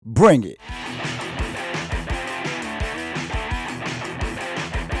Bring it.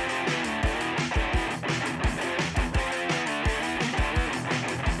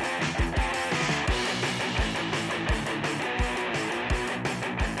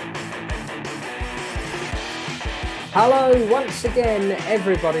 Hello once again,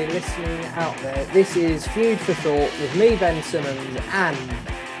 everybody listening out there. This is Food for Thought with me, Ben Simmons, and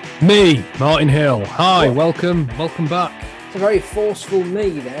me, Martin Hill. Hi, welcome back. It's a very forceful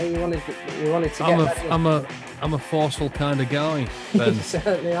me there. You wanted to get I'm a forceful kind of guy, Ben. You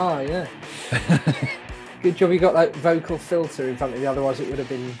certainly are, yeah. Good job you got that vocal filter in front of you, otherwise it would have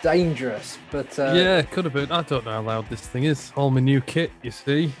been dangerous. But yeah, it could have been. I don't know how loud this thing is. All my new kit, you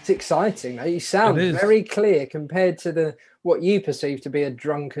see. It's exciting, though. You sound very clear compared to what you perceive to be a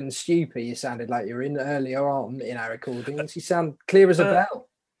drunken stupor you sounded like you were in earlier on in our recordings. You sound clear as a bell.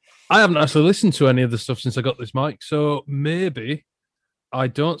 I haven't actually listened to any of the stuff since I got this mic, so maybe I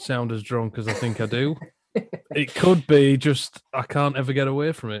don't sound as drunk as I think I do. It could be just I can't ever get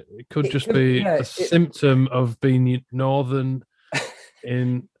away from it. It could be a symptom of being northern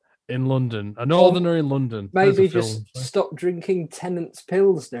in London. A northerner in London. Maybe just stop drinking Tennant's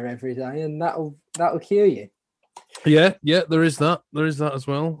Pilsner every day, and that'll cure you. Yeah, there is that. There is that as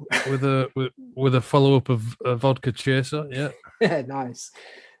well with a follow up of a vodka chaser. Yeah, yeah, nice.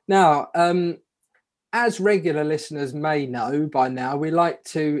 Now, as regular listeners may know by now, we like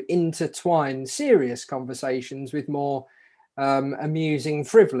to intertwine serious conversations with more amusing,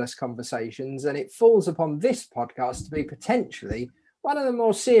 frivolous conversations, and it falls upon this podcast to be potentially one of the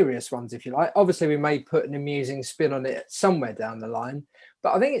more serious ones, if you like. Obviously, we may put an amusing spin on it somewhere down the line,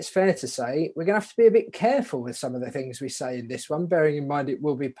 but I think it's fair to say we're going to have to be a bit careful with some of the things we say in this one, bearing in mind it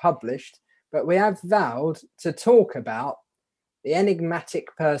will be published, but we have vowed to talk about the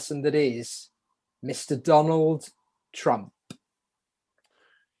enigmatic person that is Mr. Donald Trump.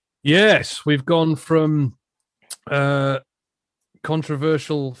 Yes, we've gone from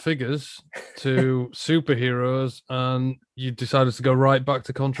controversial figures to superheroes, and you decided to go right back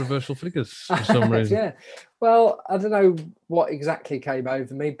to controversial figures for some reason. Yeah. Well, I don't know what exactly came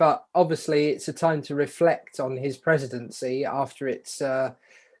over me, but obviously it's a time to reflect on his presidency after it's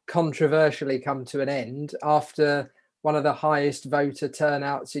controversially come to an end, after one of the highest voter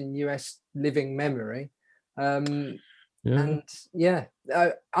turnouts in US living memory. And yeah,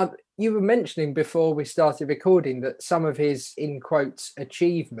 you were mentioning before we started recording that some of his, in quotes,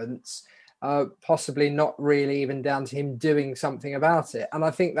 achievements possibly not really even down to him doing something about it. And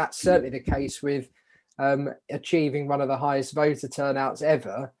I think that's certainly the case with achieving one of the highest voter turnouts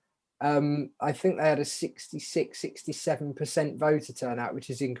ever. I think they had a 67% voter turnout,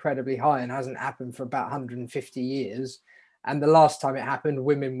 which is incredibly high and hasn't happened for about 150 years. And the last time it happened,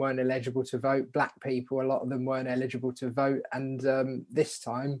 women weren't eligible to vote. Black people, a lot of them weren't eligible to vote. And this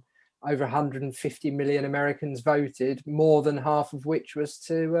time, over 150 million Americans voted, more than half of which was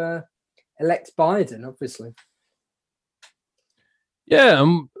to elect Biden, obviously. Yeah,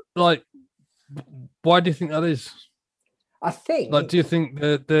 why do you think that is? I think... do you think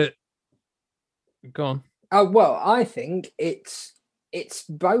that... Go on. Well, I think it's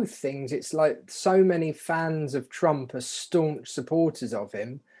both things. It's like so many fans of Trump are staunch supporters of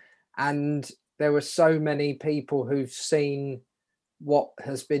him, and there were so many people who've seen what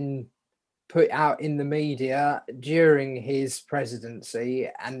has been put out in the media during his presidency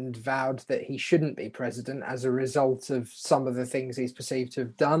and vowed that he shouldn't be president as a result of some of the things he's perceived to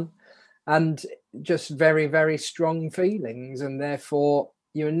have done, and just very, very strong feelings. And therefore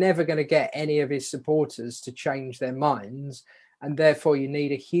you're never going to get any of his supporters to change their minds. And therefore, you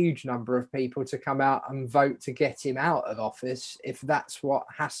need a huge number of people to come out and vote to get him out of office if that's what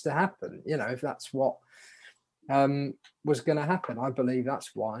has to happen. You know, if that's what was going to happen. I believe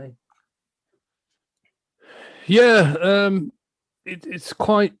that's why. Yeah, it's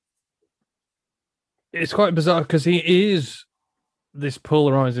quite bizarre because he is this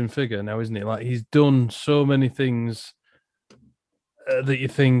polarizing figure now, isn't he? Like, he's done so many things that you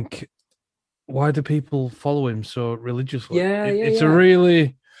think, why do people follow him so religiously? It's a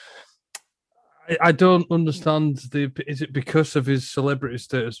really... I don't understand is it because of his celebrity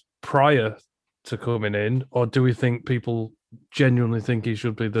status prior to coming in, or do we think people genuinely think he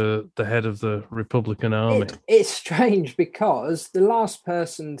should be the head of the Republican Army? It's strange because the last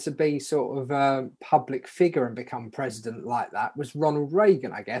person to be sort of a public figure and become president like that was Ronald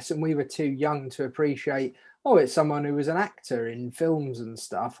Reagan, I guess, and we were too young to appreciate, it's someone who was an actor in films and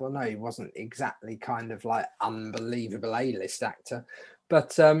stuff. Well, no, he wasn't exactly kind of like unbelievable A-list actor,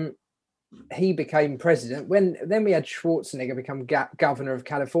 but he became president, then we had Schwarzenegger become governor of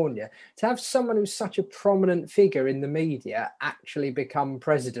California. To have someone who's such a prominent figure in the media actually become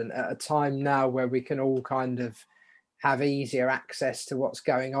president at a time now where we can all kind of have easier access to what's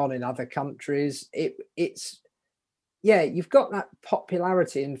going on in other countries, it's yeah, you've got that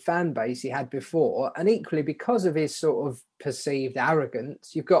popularity and fan base he had before, and equally because of his sort of perceived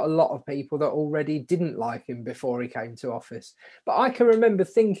arrogance, you've got a lot of people that already didn't like him before he came to office. But I can remember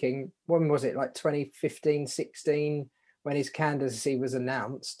thinking, when was it, like 2015, 16, when his candidacy was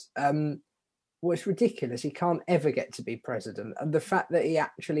announced, well, it's ridiculous. He can't ever get to be president. And the fact that he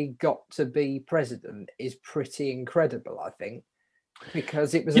actually got to be president is pretty incredible, I think.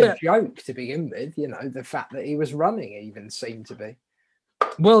 Because it was a joke to begin with, the fact that he was running even seemed to be.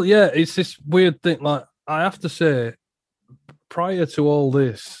 Well, yeah, it's this weird thing. Like, I have to say, prior to all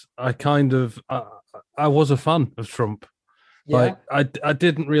this, I was a fan of Trump. Yeah. Like, I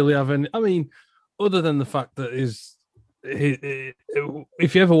didn't really have any. I mean, other than the fact that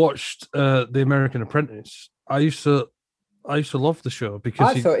if you ever watched The American Apprentice, I used to love the show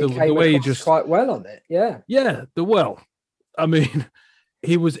because I thought he came across quite well on it. Yeah. I mean,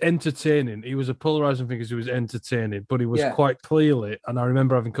 he was entertaining. He was a polarizing figure. He was entertaining, but he was quite clearly, and I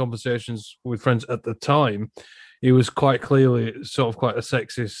remember having conversations with friends at the time, he was quite clearly sort of quite a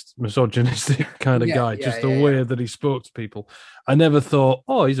sexist, misogynistic kind of guy, the way that he spoke to people. I never thought,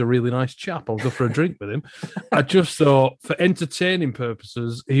 oh, he's a really nice chap, I'll go for a drink with him. I just thought, for entertaining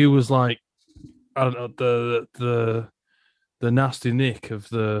purposes, he was like, I don't know, the nasty Nick of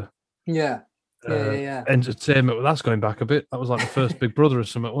the... entertainment. Well, that's going back a bit. That was like the first Big Brother or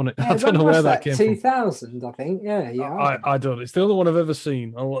something, wasn't it? Yeah, I don't know where that came 2000, from. I think. Yeah. I don't. It's the only one I've ever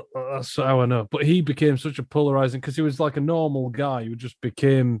seen. That's how I know. But he became such a polarizing because he was like a normal guy who just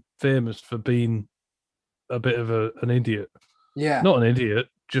became famous for being a bit of an idiot. Yeah, not an idiot,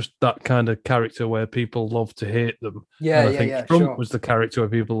 just that kind of character where people love to hate them. Yeah, and I think Trump was the character where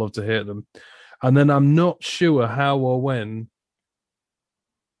people love to hate them. And then I'm not sure how or when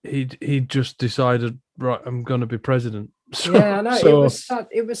he just decided, right, I'm going to be president. So, I know.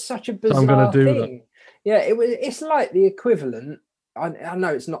 It was such a bizarre thing. That. Yeah, it's like the equivalent. I know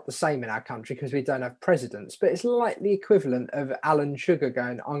it's not the same in our country because we don't have presidents, but it's like the equivalent of Alan Sugar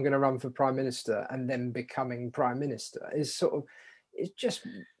going, "I'm going to run for prime minister," and then becoming prime minister. It's just.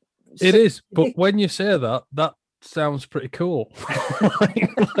 It is, but when you say that sounds pretty cool.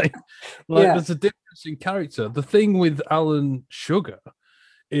 like there's a difference in character. The thing with Alan Sugar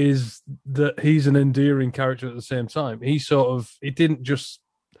is that he's an endearing character at the same time. He didn't just,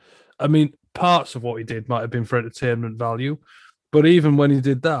 I mean, parts of what he did might have been for entertainment value, but even when he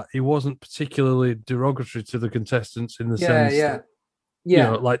did that, he wasn't particularly derogatory to the contestants in the sense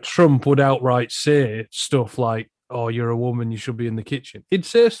that, like Trump would outright say stuff like, "Oh, you're a woman, you should be in the kitchen." He'd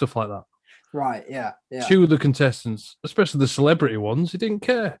say stuff like that. Right, yeah. To the contestants, especially the celebrity ones, he didn't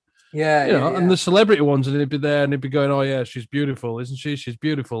care. Yeah. And the celebrity ones, and he'd be there and he'd be going, "Oh yeah, she's beautiful, isn't she? She's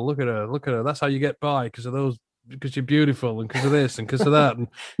beautiful. Look at her. That's how you get by because you're beautiful and because of this and because of that, and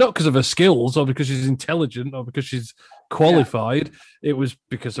not because of her skills or because she's intelligent or because she's qualified. It was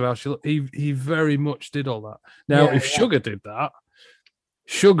because of how she looked." He very much did all that. Now, if Sugar did that,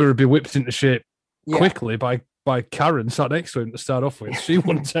 Sugar would be whipped into shape quickly by Karen sat next to him to start off with. She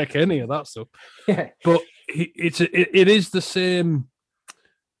wouldn't take any of that stuff. Yeah, but it is the same.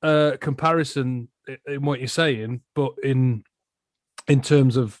 Comparison in what you're saying, but in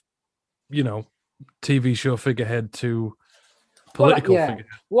terms of TV show figurehead to political figurehead.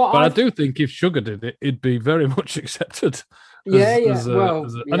 I do think if Sugar did it, it'd be very much accepted.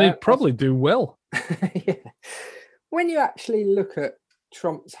 And he'd probably do well. When you actually look at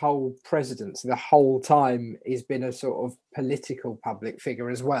Trump's whole presidency, the whole time he's been a sort of political public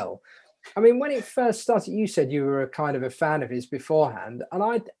figure as well. I mean, when it first started, you said you were a kind of a fan of his beforehand, and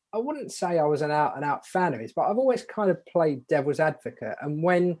I wouldn't say I was an out-and-out fan of his, but I've always kind of played devil's advocate. And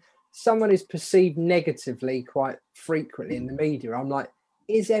when someone is perceived negatively quite frequently in the media, I'm like,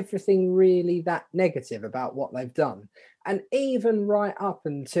 is everything really that negative about what they've done? And even right up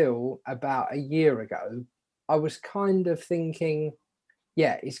until about a year ago, I was kind of thinking,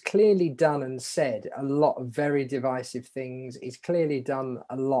 yeah, he's clearly done and said a lot of very divisive things. He's clearly done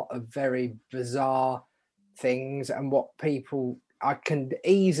a lot of very bizarre things. And I can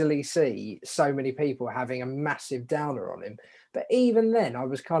easily see so many people having a massive downer on him. But even then, I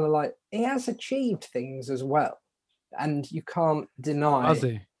was kind of like, he has achieved things as well. And you can't deny. Has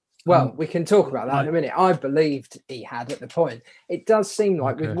he? Well, we can talk about that in a minute. I believed he had at the point. It does seem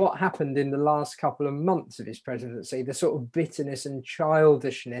like with what happened in the last couple of months of his presidency, the sort of bitterness and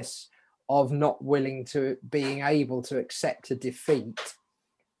childishness of not being able to accept a defeat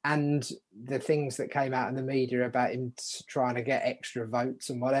and the things that came out in the media about him trying to get extra votes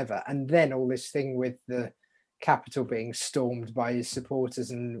and whatever, and then all this thing with the Capitol being stormed by his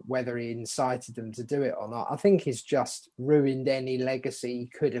supporters and whether he incited them to do it or not, I think he's just ruined any legacy he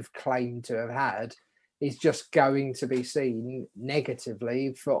could have claimed to have had. He's just going to be seen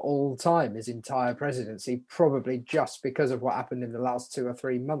negatively for all time, his entire presidency, probably just because of what happened in the last 2 or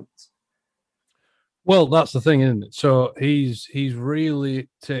 3 months. Well, that's the thing, isn't it? So he's really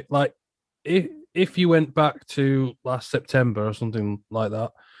like if you went back to last September or something like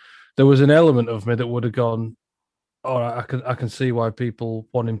that, there was an element of me that would have gone, all right, I can see why people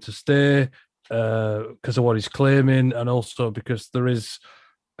want him to stay because of what he's claiming, and also because there is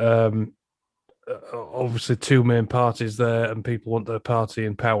obviously two main parties there, and people want their party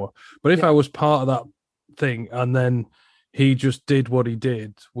in power. But if I was part of that thing, and then he just did what he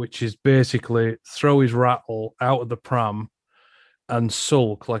did, which is basically throw his rattle out of the pram and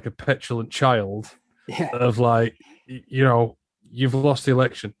sulk like a petulant child, of like, you've lost the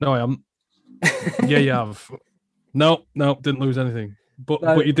election. No, I am. Yeah, you have. No, didn't lose anything.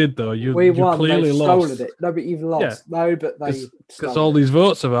 But you did though. You won. Clearly lost. It. No, but you've lost. Yeah. No, but they because all these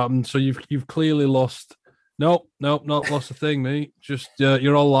votes have happened. So you've clearly lost. Nope, not lost a thing, mate. Just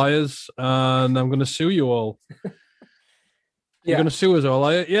you're all liars, and I'm going to sue you all. You're going to sue us all,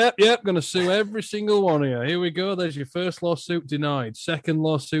 are you? Yep. Going to sue every single one of you. Here we go. There's your first lawsuit denied. Second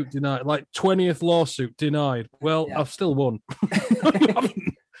lawsuit denied. Like 20th lawsuit denied. Well, I've still won. You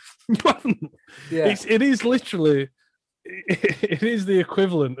haven't. Yeah. It is literally. It is the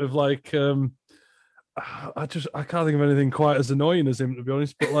equivalent of like. I can't think of anything quite as annoying as him, to be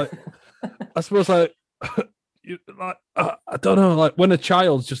honest. But like, I suppose like. I don't know, like when a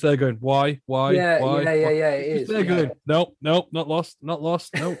child's just there going, why? Yeah, it is. They're going, nope, not lost,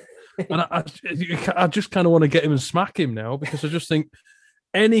 no. And I just kind of want to get him and smack him now, because I just think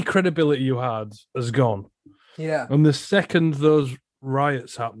any credibility you had has gone. Yeah. And the second those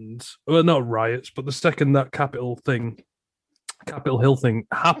riots happened, well, not riots, but the second that Capitol Hill thing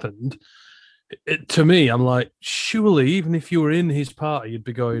happened, to me, I'm like, surely, even if you were in his party, you'd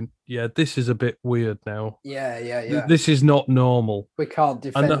be going, yeah, this is a bit weird now. Yeah. This is not normal. We can't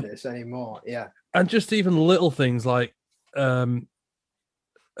defend this anymore. Yeah. And just even little things like his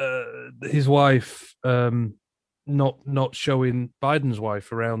wife not showing Biden's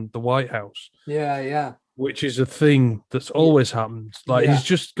wife around the White House. Yeah. Which is a thing that's always happened. Like, he's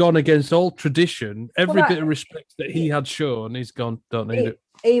just gone against all tradition. Every bit of respect that he had shown, he's gone, don't need it.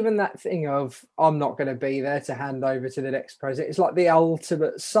 Even that thing of, I'm not going to be there to hand over to the next president, it's like the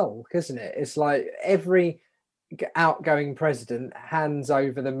ultimate sulk, isn't it? It's like every outgoing president hands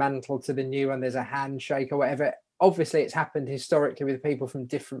over the mantle to the new one. There's a handshake or whatever. Obviously, it's happened historically with people from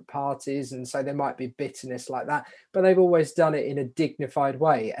different parties, and so there might be bitterness like that, but they've always done it in a dignified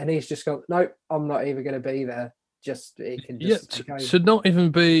way. And he's just gone, nope, I'm not even going to be there. It can just to not even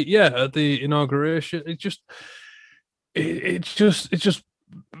be at the inauguration. It just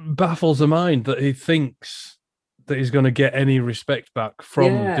baffles the mind that he thinks that he's going to get any respect back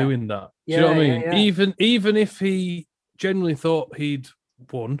from doing that. Do you know what I mean? Yeah. Even if he genuinely thought he'd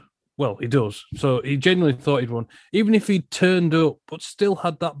won. Well, he does. So he genuinely thought he'd won. Even if he turned up but still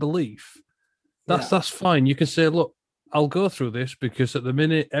had that belief, that's fine. You can say, look, I'll go through this because at the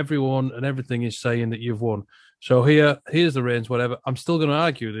minute everyone and everything is saying that you've won. So here's the reins, whatever. I'm still going to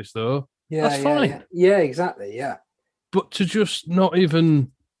argue this though. Yeah, that's fine. Yeah, exactly. Yeah. But to just not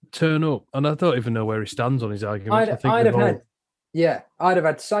even turn up, and I don't even know where he stands on his arguments. I'd have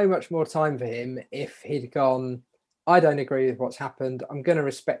had so much more time for him if he'd gone, I don't agree with what's happened. I'm going to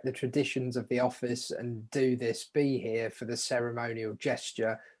respect the traditions of the office and do this, be here for the ceremonial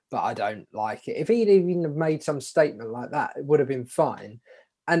gesture, but I don't like it. If he'd even made some statement like that, it would have been fine.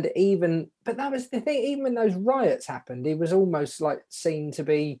 But that was the thing, even when those riots happened, he was almost like seen to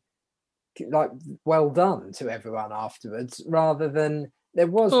be like well done to everyone afterwards, rather than there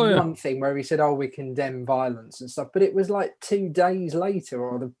was one thing where he said, we condemn violence and stuff, but it was like 2 days later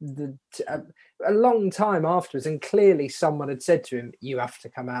or a long time afterwards, and clearly someone had said to him, you have to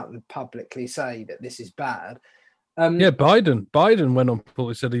come out and publicly say that this is bad. Biden went on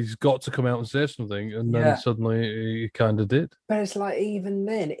publicly, said he's got to come out and say something, and then suddenly he kind of did. But it's like, even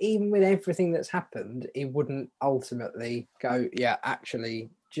then, even with everything that's happened, he wouldn't ultimately go, actually,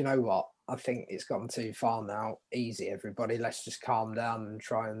 do you know what? I think it's gotten too far now. Easy, everybody. Let's just calm down and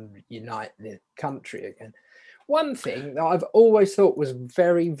try and unite the country again. One thing that I've always thought was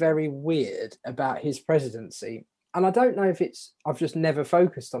very, very weird about his presidency, and I don't know if I've just never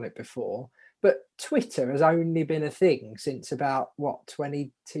focused on it before, but Twitter has only been a thing since about,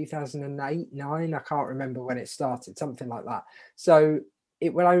 2008, 9? I can't remember when it started, something like that. So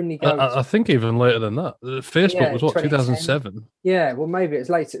it will only go. I think even later than that. Facebook was what, 2010. 2007? Yeah, well, maybe it's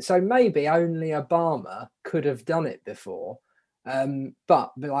later. So maybe only Obama could have done it before,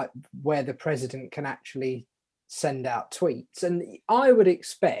 but like where the president can actually send out tweets. And I would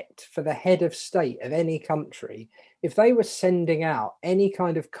expect for the head of state of any country, if they were sending out any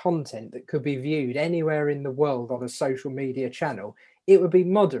kind of content that could be viewed anywhere in the world on a social media channel, it would be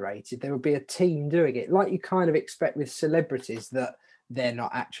moderated. There would be a team doing it, like you kind of expect with celebrities, that they're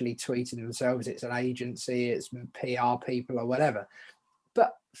not actually tweeting themselves. It's an agency, it's PR people or whatever.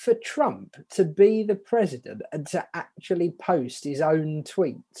 But for Trump to be the president and to actually post his own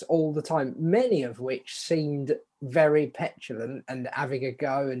tweets all the time, many of which seemed very petulant and having a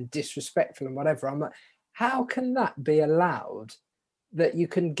go and disrespectful and whatever, I'm like, how can that be allowed? That you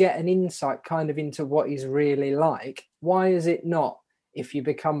can get an insight kind of into what he's really like. Why is it not, if you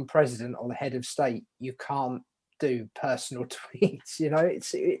become president or the head of state, you can't do personal tweets? You know,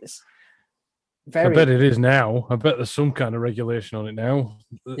 it's very. I bet it is now. I bet there's some kind of regulation on it now.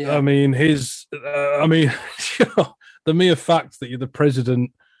 Yeah. I mean, the mere fact that you're the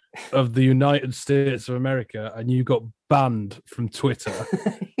president of the United States of America and you got banned from Twitter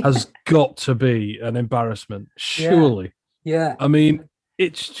has got to be an embarrassment, surely. Yeah. I mean,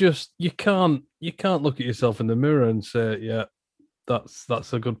 it's just you can't look at yourself in the mirror and say, yeah,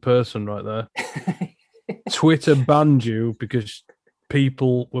 that's a good person right there. Twitter banned you because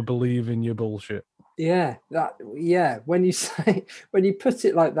people were believing your bullshit. Yeah, when you put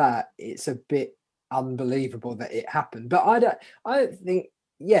it like that, it's a bit unbelievable that it happened. But I don't think,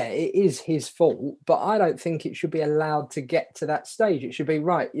 yeah, it is his fault, but I don't think it should be allowed to get to that stage. It should be,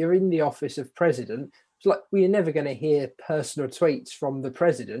 right, you're in the office of president. It's like, well, you're never going to hear personal tweets from the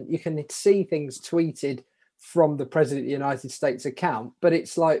president. You can see things tweeted from the president of the United States account, but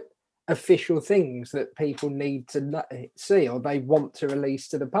it's like official things that people need to see or they want to release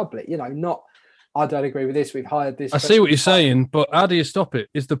to the public. You know, not, I don't agree with this, we've hired this. I see what you're saying, but how do you stop it?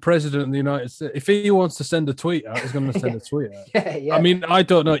 Is the president of the United States, if he wants to send a tweet out, he's going to send a tweet out. Yeah. I mean, I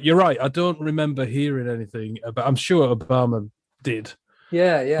don't know. You're right. I don't remember hearing anything about, I'm sure Obama did.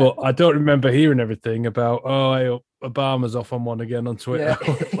 Yeah. But I don't remember hearing everything about, hey, Obama's off on one again on Twitter.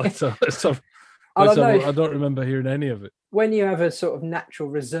 Yeah. I don't remember hearing any of it. When you have a sort of natural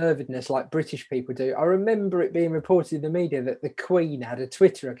reservedness like British people do, I remember it being reported in the media that the Queen had a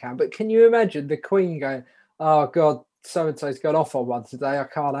Twitter account. But can you imagine the Queen going, oh, God, so-and-so's gone off on one today, I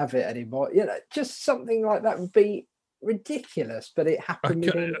can't have it anymore. You know, just something like that would be ridiculous, but it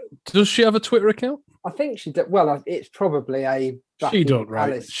happened. Does she have a Twitter account? I think she did. Well, it's probably a. She don't,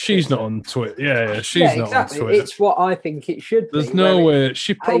 right? She's not on Twitter. Yeah, she's not on Twitter. It's what I think it should be. There's no way.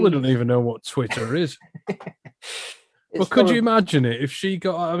 She probably doesn't even know what Twitter is. But could you imagine it if she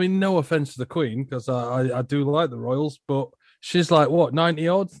got? I mean, no offense to the Queen, because I do like the royals, but she's like what, 90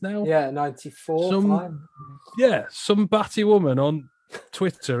 odds now? Yeah, 94. Some batty woman on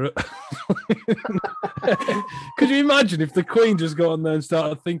Twitter. Could you imagine if the Queen just got on there and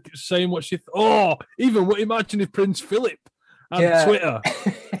started saying what she? Imagine if Prince Philip had Twitter.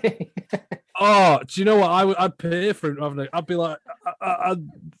 Do you know what? I'd pay for it. I'd be like, I'd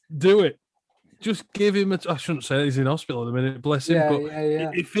do it. Just give him I shouldn't say he's in hospital at the minute, bless him.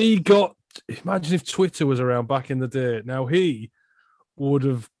 If he got, imagine if Twitter was around back in the day. Now he would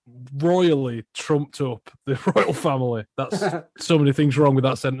have royally trumped up the royal family. That's so many things wrong with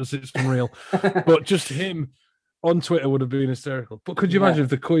that sentence. It's unreal. But just him on Twitter would have been hysterical. But could you imagine if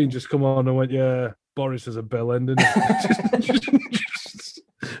the Queen just come on and went, yeah, Boris has a bell ending,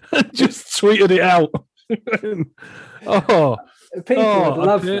 just tweeted it out. People would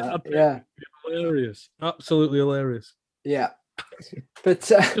love that. Yeah. Hilarious. Absolutely hilarious. Yeah. But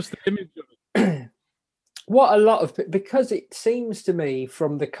just the image of it. What a lot of, because it seems to me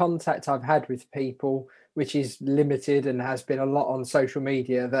from the contact I've had with people, which is limited and has been a lot on social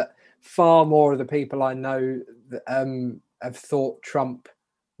media, that far more of the people I know have thought Trump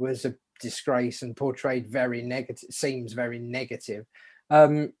was a disgrace and portrayed very negative, seems very negative.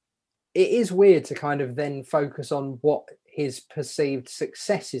 It is weird to kind of then focus on what his perceived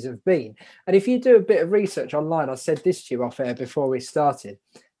successes have been. And if you do a bit of research online, I said this to you off air before we started,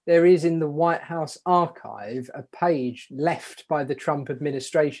 there is in the White House archive a page left by the Trump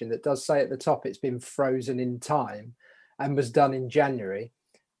administration that does say at the top it's been frozen in time and was done in January,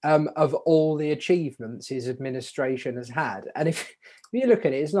 of all the achievements his administration has had. And if you look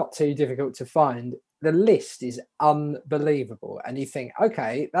at it, it's not too difficult to find. The list is unbelievable. And you think,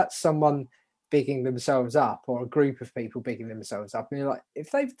 okay, that's someone bigging themselves up, or a group of people bigging themselves up. And you're like,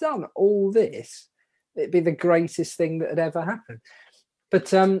 if they've done all this, it'd be the greatest thing that had ever happened.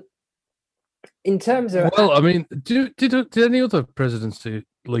 But In terms of, Well, I mean, did any other presidency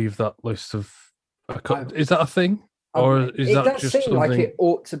leave that list of? Is that a thing, or is it that does just seem like something? it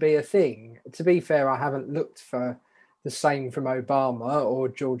ought to be a thing. To be fair, I haven't looked for the same from Obama or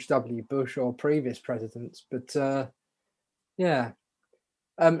George W. Bush or previous presidents, but yeah.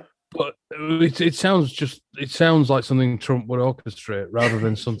 But it sounds like something Trump would orchestrate rather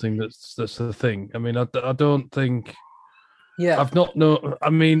than something that's the thing. I mean, I don't think Yeah, I've not no. I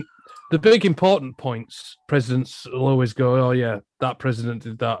mean, the big important points presidents will always go, oh yeah, that president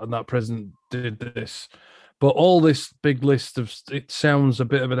did that and that president did this, but all this big list of it sounds a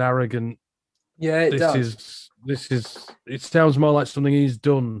bit of an arrogant. yeah, it This does. is this is. It sounds more like something he's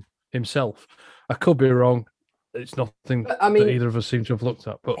done himself. I could be wrong. It's nothing But I that mean, either of us seem to have looked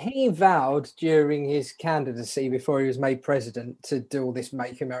at, but he vowed during his candidacy before he was made president to do all this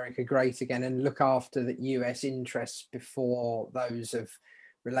 "Make America Great Again" and look after the U.S. interests before those of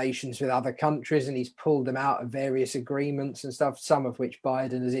relations with other countries. And he's pulled them out of various agreements and stuff, some of which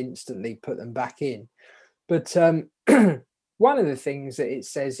Biden has instantly put them back in. But one of the things that it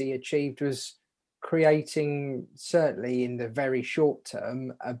says he achieved was creating, certainly in the very short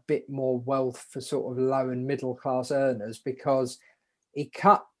term, a bit more wealth for sort of low and middle class earners because he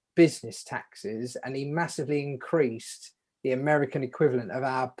cut business taxes and he massively increased the American equivalent of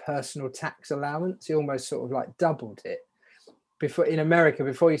our personal tax allowance. He almost sort of like doubled it. Before in America,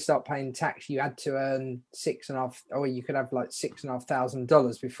 before you start paying tax, you had to earn six and a half, or you could have like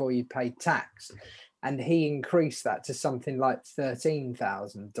 $6,500 before you paid tax. And he increased that to something like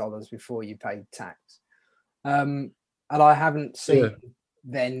 $13,000 before you paid tax. And I haven't seen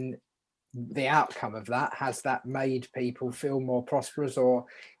then the outcome of that. Has that made people feel more prosperous, or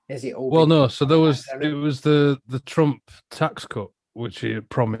is it all? well, no. So it was the Trump tax cut which he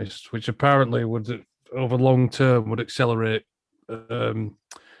promised, which apparently would over long term would accelerate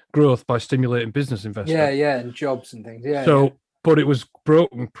growth by stimulating business investment. Yeah, and jobs and things. Yeah, So, yeah. but it was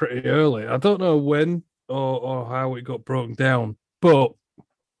broken pretty early. I don't know when or how it got broken down, but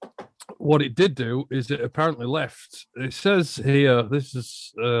what it did do is it apparently left. It says here, this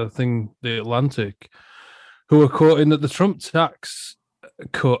is a thing, The Atlantic, who are quoting that the Trump tax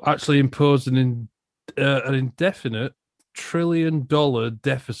cut actually imposed an indefinite $1 trillion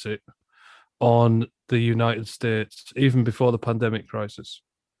deficit on the United States, even before the pandemic crisis.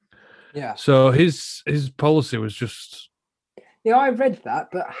 Yeah. So his policy was just Yeah, I read that,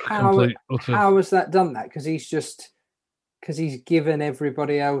 but how has that done that? Because he's given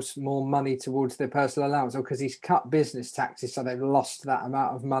everybody else more money towards their personal allowance, or because he's cut business taxes, so they've lost that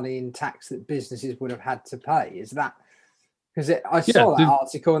amount of money in tax that businesses would have had to pay. Is that because I saw that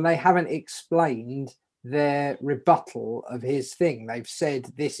article and they haven't explained their rebuttal of his thing. They've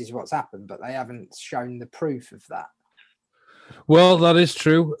said this is what's happened, but they haven't shown the proof of that. Well, that is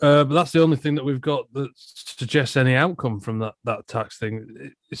true, but that's the only thing that we've got that suggests any outcome from that tax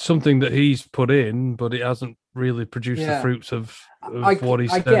thing. It's something that he's put in, but it hasn't really produced the fruits of what he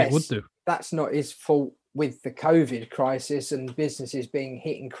said it would do. That's not his fault with the COVID crisis and businesses being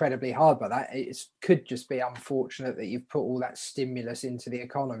hit incredibly hard by that. It could just be unfortunate that you've put all that stimulus into the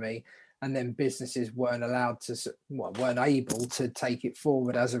economy and then businesses weren't able to take it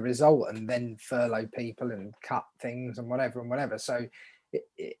forward as a result, and then furlough people and cut things and whatever. So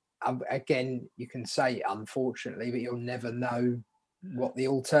again, you can say unfortunately, but you'll never know what the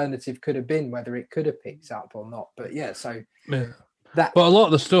alternative could have been, whether it could have picked up or not. But yeah, so but a lot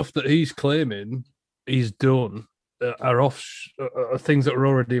of the stuff that he's claiming he's done are things that were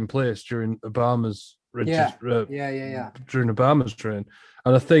already in place during Obama's during Obama's reign.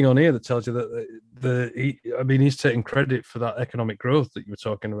 And a thing on here that tells you that he's taking credit for that economic growth that you were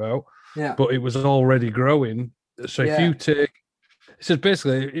talking about. Yeah. But it was already growing. So if you take, it says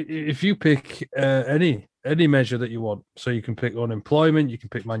basically, if you pick any measure that you want, so you can pick unemployment, you can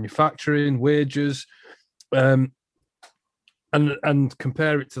pick manufacturing, wages, and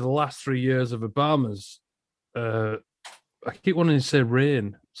compare it to the last 3 years of Obama's. I keep wanting to say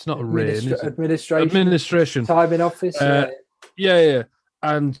reign. It's not a reign. Administration. Time in office. Yeah.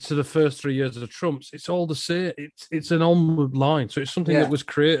 And to the first 3 years of Trump's, it's all the same. It's an onward line. So it's something that was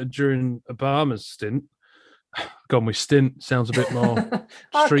created during Obama's stint. Gone with stint sounds a bit more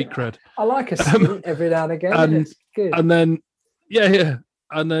street cred. I like a stint every now and again. And, it's good. And then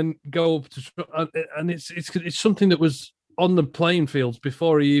and then go up to and it's something that was on the playing fields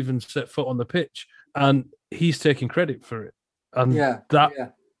before he even set foot on the pitch, and he's taking credit for it. And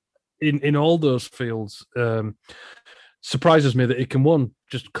in all those fields, surprises me that he can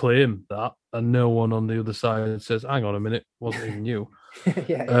just claim that, and no one on the other side says, "Hang on a minute, wasn't even you."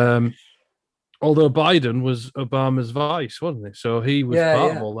 Although Biden was Obama's vice, wasn't he? So he was Yeah,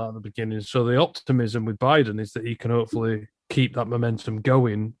 part of yeah, all that at the beginning. So the optimism with Biden is that he can hopefully keep that momentum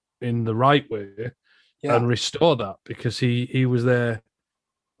going in the right way yeah, and restore that, because he was there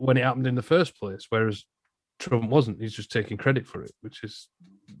when it happened in the first place, whereas Trump wasn't. He's just taking credit for it, which is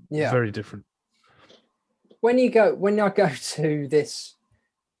yeah. very different. When I go to this,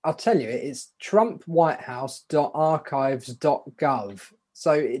 I'll tell you, it's trumpwhitehouse.archives.gov.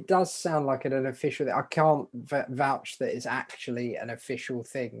 So it does sound like an official thing. I can't vouch that it's actually an official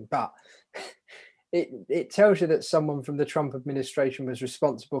thing, but it tells you that someone from the Trump administration was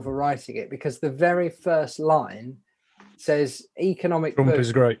responsible for writing it, because the very first line says economic Trump boom.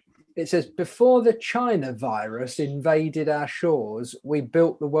 is great. It says, before the China virus invaded our shores, we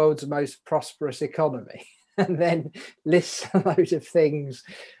built the world's most prosperous economy. And then lists a load of things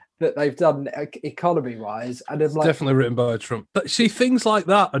that they've done economy wise. And I'm like, Definitely written by Trump. But see, things like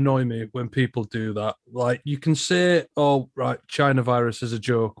that annoy me when people do that. Like, you can say, oh, right, China virus is a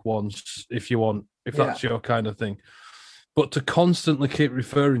joke once if you want, if that's your kind of thing. But to constantly keep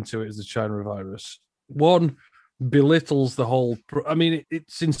referring to it as the China virus, one, belittles the whole. I mean,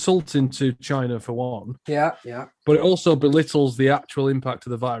 it's insulting to China for one. Yeah, yeah. But it also belittles the actual impact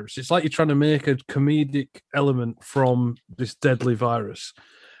of the virus. It's like you're trying to make a comedic element from this deadly virus,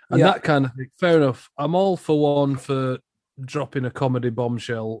 and that kind of thing. Fair enough. I'm all for one for dropping a comedy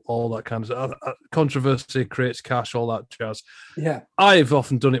bombshell, all that kind of stuff. Controversy creates cash, all that jazz. Yeah, I've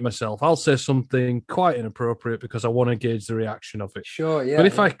often done it myself. I'll say something quite inappropriate because I want to gauge the reaction of it. Sure, yeah. But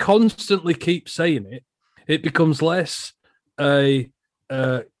if I constantly keep saying it, it becomes less a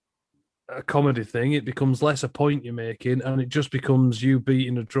comedy thing. It becomes less a point you're making, and it just becomes you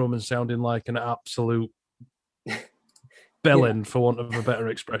beating a drum and sounding like an absolute bellend, for want of a better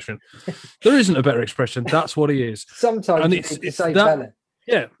expression. There isn't a better expression. That's what he is. Sometimes and it's say that, bellend.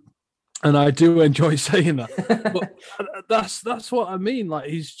 Yeah, and I do enjoy saying that. But that's what I mean. Like,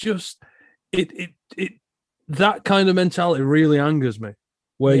 he's just it that kind of mentality really angers me,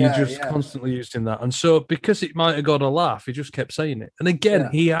 where you're just constantly using that. And so, because it might have got a laugh, he just kept saying it. And again,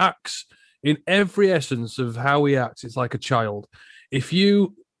 he acts in every essence of how he acts. It's like a child. If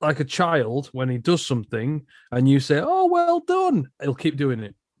you, like a child, when he does something and you say, oh, well done, he'll keep doing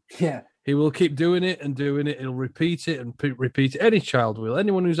it. Yeah. He will keep doing it and doing it. He'll repeat it and repeat it. Any child will.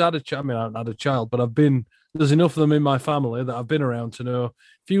 Anyone who's had a child, I mean, I haven't had a child, but there's enough of them in my family that I've been around to know,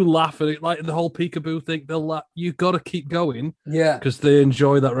 if you laugh at it, like the whole peekaboo thing, they'll laugh. You've got to keep going. Yeah. Because they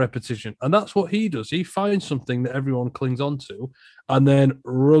enjoy that repetition. And that's what he does. He finds something that everyone clings on to and then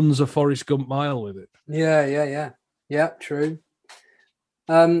runs a Forrest Gump mile with it. Yeah, true.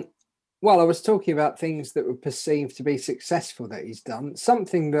 Well, I was talking about things that were perceived to be successful that he's done.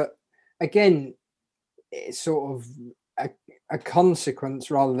 Something that, again, it's sort of a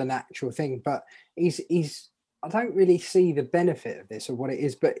consequence rather than actual thing. But he's I don't really see the benefit of this or what it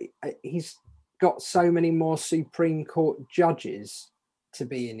is, but he's got so many more Supreme Court judges to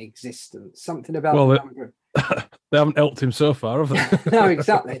be in existence. Something about the number. They haven't helped him so far, have they? No,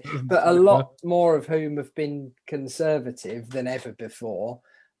 exactly. But a lot more of whom have been conservative than ever before.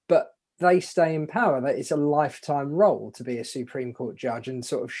 But they stay in power. It's a lifetime role to be a Supreme Court judge and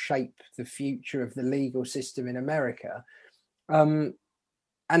sort of shape the future of the legal system in America. And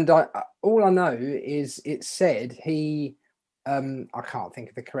all I know is it said he, I can't think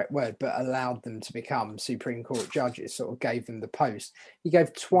of the correct word, but allowed them to become Supreme Court judges, sort of gave them the post. He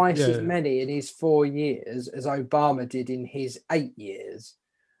gave twice as many in his 4 years as Obama did in his 8 years.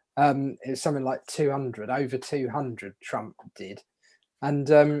 It was something like 200, over 200 Trump did. And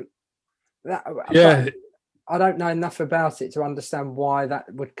I don't know enough about it to understand why that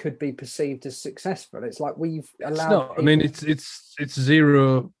could be perceived as successful. It's like we've allowed. I mean, it's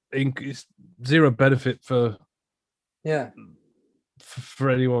zero. It's zero benefit for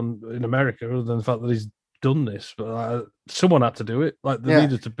anyone in America, other than the fact that he's done this. But someone had to do it. Like, there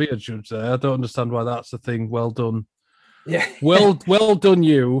needed to be a judge there. I don't understand why that's the thing. Well done. Yeah. Well done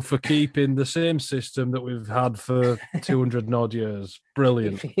you for keeping the same system that we've had for 200 and odd years.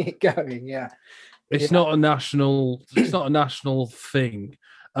 Brilliant. Going, yeah. It's not a national thing.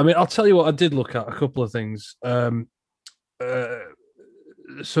 I mean, I'll tell you what, I did look at a couple of things.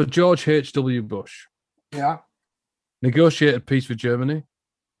 So George H.W. Bush negotiated peace with Germany,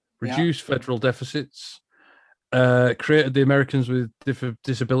 reduced federal deficits, created the Americans with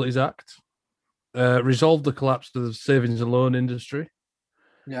Disabilities Act, resolved the collapse of the savings and loan industry.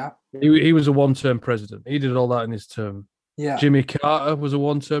 Yeah. He was a one-term president. He did all that in his term. Yeah. Jimmy Carter was a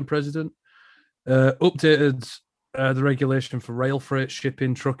one-term president. Updated the regulation for rail freight,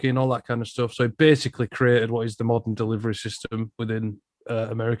 shipping, trucking, all that kind of stuff. So he basically created what is the modern delivery system within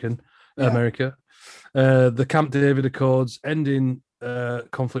American. America. The Camp David Accords ending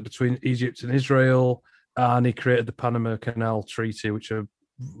conflict between Egypt and Israel, and he created the Panama Canal Treaty, which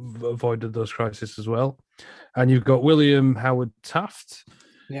avoided those crises as well. And you've got William Howard Taft,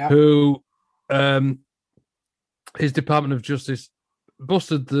 who his Department of Justice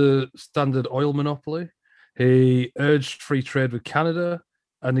busted the Standard Oil monopoly. He urged free trade with Canada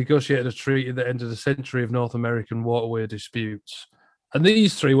and negotiated a treaty that ended a century of North American waterway disputes. And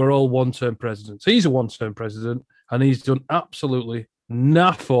these three were all one-term presidents. He's a one-term president, and he's done absolutely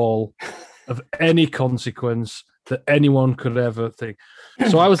naff all of any consequence that anyone could ever think.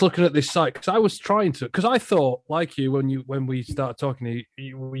 So I was looking at this site because I was trying to, because I thought, like you, when we started talking,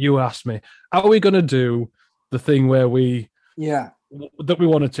 you asked me, are we going to do the thing where we that we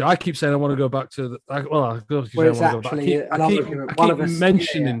wanted to? I keep saying I want to go back to I keep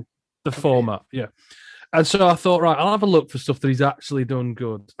mentioning the format, and so I thought, right, I'll have a look for stuff that he's actually done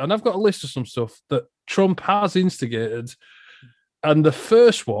good, and I've got a list of some stuff that Trump has instigated, and the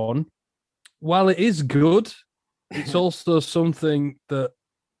first one, while it is good, it's also something that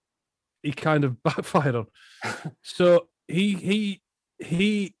he kind of backfired on. So he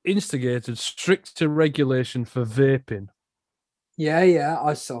instigated stricter regulation for vaping. Yeah,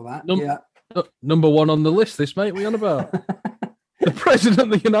 I saw that. Number one on the list, this, mate. What are you on about? The President of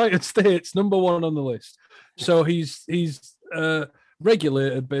the United States, number one on the list. So he's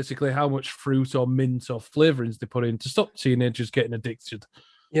regulated basically how much fruit or mint or flavorings they put in to stop teenagers getting addicted.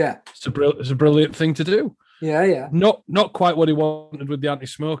 Yeah. It's a brilliant thing to do. Yeah. Not quite what he wanted with the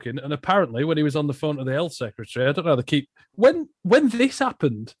anti-smoking. And apparently when he was on the phone to the health secretary, I don't know how they keep... When this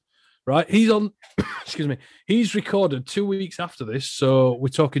happened, right, he's on... excuse me. He's recorded 2 weeks after this, so we're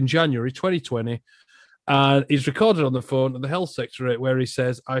talking January 2020, and he's recorded on the phone to the health secretary where he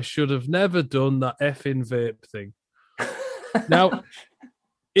says, I should have never done that effing vape thing. Now,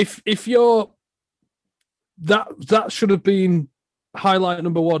 if you're... That should have been... highlight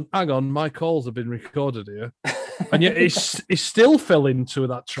number one. Hang on, my calls have been recorded here, and yet he still fell into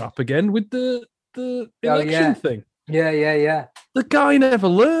that trap again with the election thing. Yeah. The guy never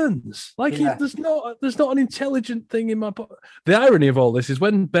learns. Like there's not an intelligent thing in my. The irony of all this is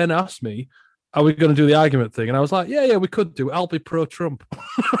when Ben asked me, "Are we going to do the argument thing?" and I was like, "Yeah, we could do. I'll be pro Trump."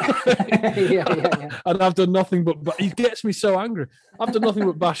 yeah. And I've done nothing but he gets me so angry. I've done nothing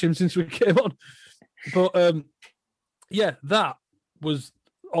but bash him since we came on. But that was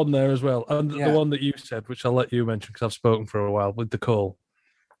on there as well, and the one that you said, which I'll let you mention because I've spoken for a while, with the call.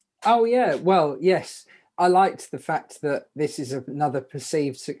 Oh yeah, well, yes, I liked the fact that this is another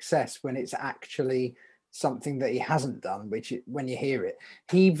perceived success when it's actually something that he hasn't done. Which, when you hear it,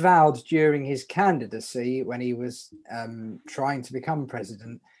 he vowed during his candidacy when he was trying to become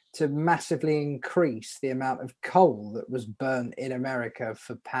president to massively increase the amount of coal that was burnt in America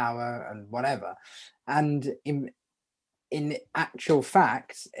for power and whatever, and in actual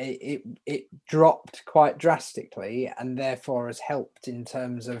fact, it dropped quite drastically, and therefore has helped in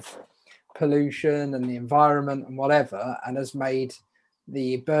terms of pollution and the environment and whatever, and has made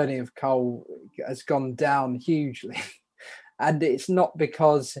the burning of coal has gone down hugely. And it's not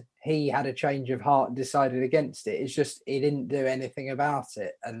because he had a change of heart and decided against it. It's just he didn't do anything about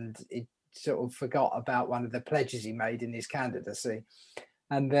it, and he sort of forgot about one of the pledges he made in his candidacy.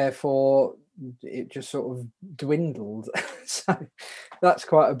 And therefore, it just sort of dwindled. So that's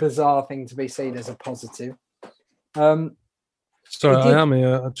quite a bizarre thing to be seen as a positive. Sorry, I am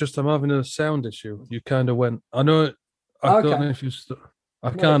here. I'm having a sound issue. You kind of went. I know. I don't know if you.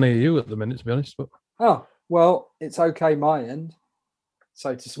 I can't hear you at the minute, to be honest. But well, it's okay my end,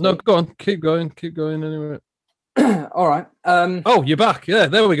 so to speak. No, go on. Keep going anyway. All right. You're back. Yeah,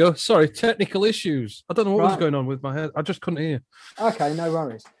 there we go. Sorry, technical issues. I don't know what was going on with my head. I just couldn't hear. Okay, no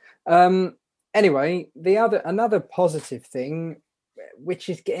worries. Anyway, another positive thing, which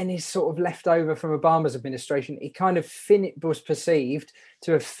is sort of left over from Obama's administration, he kind of was perceived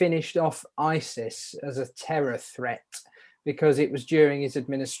to have finished off ISIS as a terror threat, because it was during his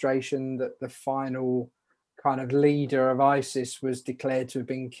administration that the final kind of leader of ISIS was declared to have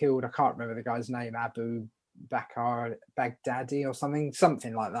been killed. I can't remember the guy's name, Abu Bakr Baghdadi or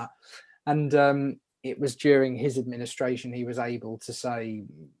something like that. And it was during his administration he was able to say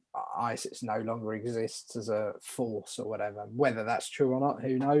ISIS no longer exists as a force or whatever. Whether that's true or not,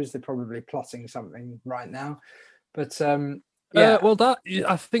 who knows? They're probably plotting something right now. But that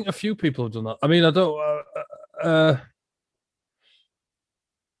I think a few people have done that. I mean, I don't.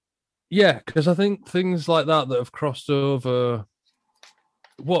 Because I think things like that have crossed over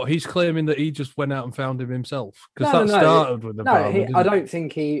What, he's claiming that he just went out and found him himself? Because No, that no, no. started with No, Obama, didn't I it?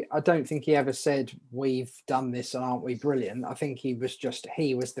 don't think he ever said we've done this and aren't we brilliant. I think he was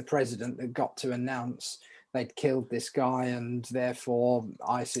the president that got to announce they'd killed this guy, and therefore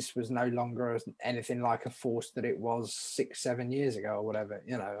ISIS was no longer anything like a force that it was 6-7 years ago or whatever.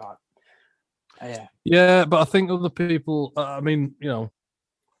 Yeah. Yeah, but I think other people, I mean,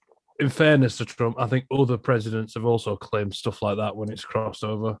 in fairness to Trump, I think other presidents have also claimed stuff like that when it's crossed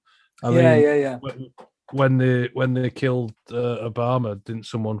over. I mean, Yeah. when they killed Obama, didn't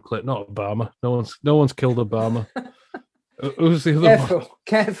someone claim? Not Obama. No one's killed Obama. Who's the other one?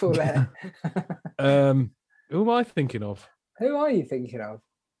 Careful there. Who am I thinking of? Who are you thinking of?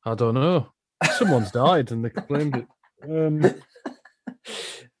 I don't know. Someone's died and they claimed it.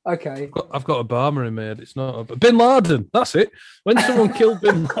 Okay. I've got Obama in my head. It's not Bin Laden. That's it. When someone killed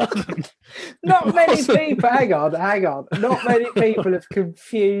Bin Laden. Not many people. Hang on. Not many people have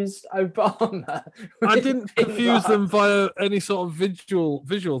confused Obama. I didn't confuse them via any sort of visual.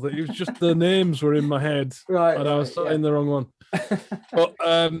 That it was just the names were in my head, right? And I was saying the wrong one. But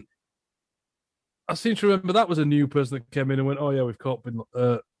I seem to remember that was a new person that came in and went, "Oh yeah, we've caught Bin."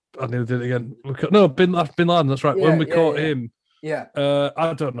 I nearly did it again. Bin Laden. That's right. When we caught him. Yeah.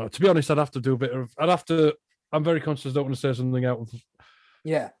 I don't know. To be honest, I'd have to do a bit of. I'm very conscious. I don't want to say something out of.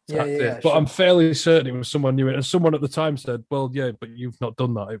 Yeah. But sure. I'm fairly certain it was someone knew it, and someone at the time said, "Well, yeah, but you've not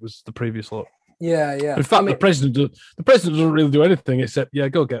done that. It was the previous lot." Yeah. In fact, the president doesn't really do anything except,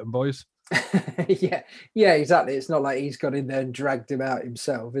 go get them, boys. Yeah, exactly. It's not like he's got in there and dragged him out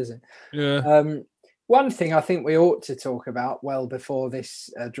himself, is it? Yeah. One thing I think we ought to talk about well before this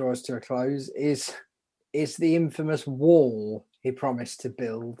draws to a close is the infamous wall he promised to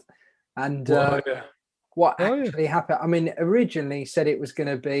build, and what actually happened. I mean, originally he said it was going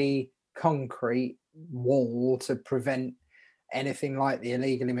to be concrete wall to prevent anything like the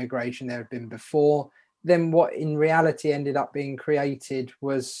illegal immigration there had been before. Then what in reality ended up being created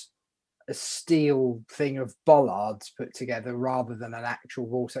was a steel thing of bollards put together rather than an actual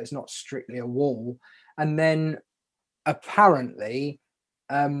wall. So it's not strictly a wall. And then apparently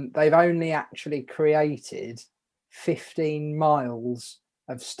they've only actually created 15 miles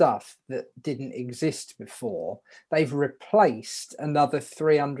of stuff that didn't exist before. They've replaced another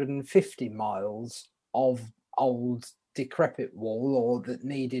 350 miles of old decrepit wall or that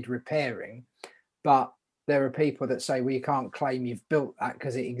needed repairing. But there are people that say, well, you can't claim you've built that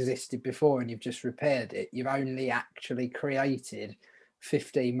because it existed before and you've just repaired it. You've only actually created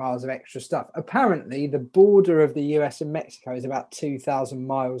 15 miles of extra stuff. Apparently, the border of the US and Mexico is about 2,000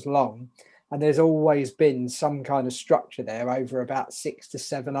 miles long, and there's always been some kind of structure there over about 600 to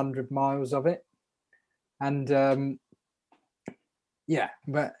 700 miles of it. And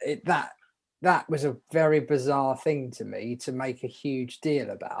but that was a very bizarre thing to me to make a huge deal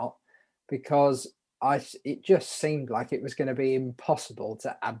about, because it just seemed like it was going to be impossible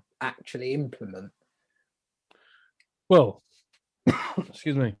to actually implement. Well,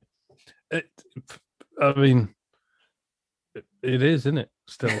 excuse me. It is, isn't it?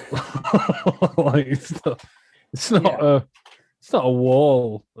 Still, like it's not a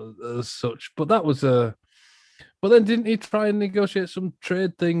wall as such. But that was a. But then didn't he try and negotiate some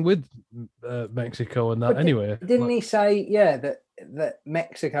trade thing with Mexico and that anyway? Didn't he say, that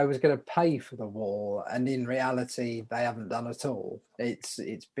Mexico was going to pay for the war, and in reality they haven't done at all. It's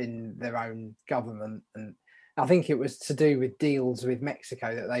been their own government, and I think it was to do with deals with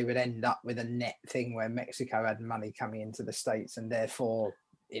Mexico that they would end up with a net thing where Mexico had money coming into the States, and therefore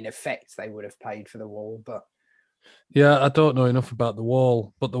in effect they would have paid for the wall. But yeah, I don't know enough about the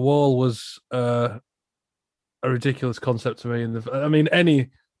wall, but the wall was a ridiculous concept to me. I mean, any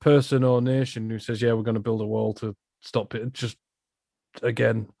person or nation who says, we're going to build a wall to stop it, just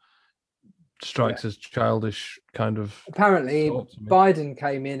again strikes as childish kind of. Apparently Biden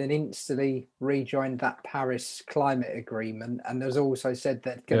came in and instantly rejoined that Paris climate agreement, and there's also said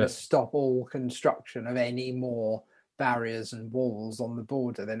they're going to stop all construction of any more barriers and walls on the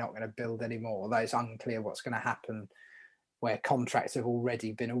border. They're not going to build any more, although it's unclear what's going to happen where contracts have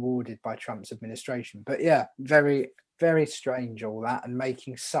already been awarded by Trump's administration. But very, very strange, all that, and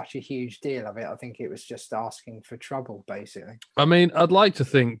making such a huge deal of it. I think it was just asking for trouble, basically. I mean, I'd like to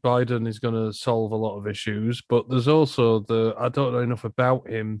think Biden is going to solve a lot of issues, but there's also I don't know enough about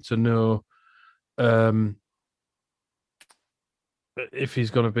him to know if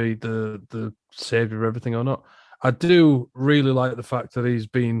he's going to be the savior of everything or not. I do really like the fact that he's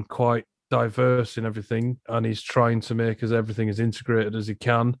been quite diverse in everything, and he's trying to make everything as integrated as he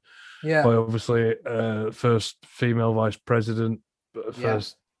can. Yeah. By obviously first female vice president,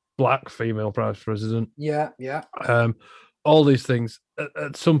 first black female vice president. Yeah. all these things.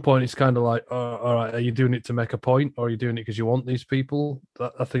 At some point, it's kind of like, oh, all right, are you doing it to make a point, or are you doing it because you want these people?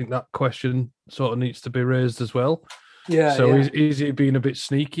 I think that question sort of needs to be raised as well. Yeah, So yeah, is he being a bit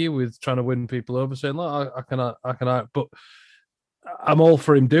sneaky with trying to win people over, saying, "Look, I can," but I'm all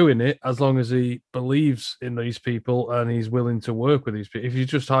for him doing it as long as he believes in these people and he's willing to work with these people. If you're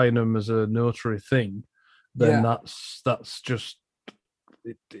just hiring them as a notary thing, then yeah, that's just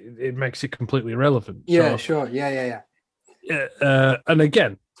it makes it completely irrelevant. yeah, So, sure, yeah, yeah, yeah. and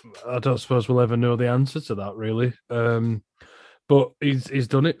again, I don't suppose we'll ever know the answer to that, really. But he's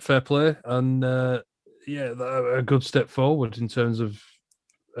done it, fair play, and yeah, a good step forward in terms of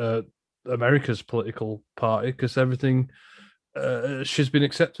uh, America's political party because everything she's been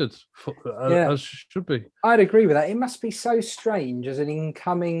accepted Yeah, as should be. I'd agree with that. It must be so strange as an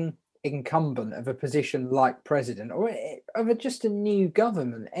incoming incumbent of a position like president or just a new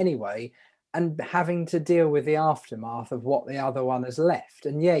government anyway, and having to deal with the aftermath of what the other one has left.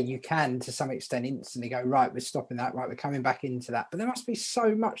 And yeah, you can to some extent instantly go, right, we're stopping that, right, we're coming back into that. But there must be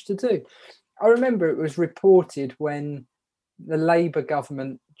so much to do. I remember it was reported when the Labour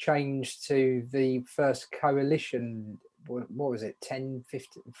government changed to the first coalition, what was it, 10,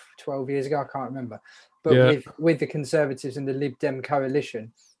 15, 12 years ago? I can't remember. But Yeah, with the Conservatives and the Lib Dem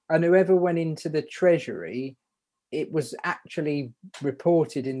coalition, and whoever went into the Treasury, it was actually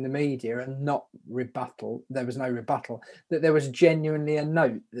reported in the media and not rebuttal. There was no rebuttal, that there was genuinely a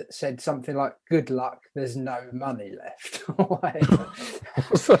note that said something like, good luck, there's no money left. Or whatever.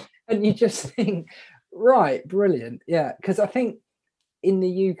 And you just think, right, brilliant. Yeah, because I think in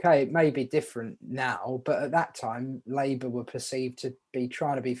the UK it may be different now, but at that time Labour were perceived to be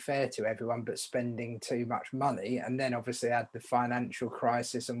trying to be fair to everyone but spending too much money, and then obviously had the financial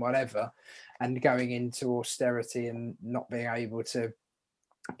crisis and whatever, and going into austerity and not being able to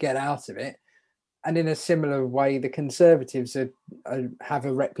get out of it. And in a similar way, the Conservatives have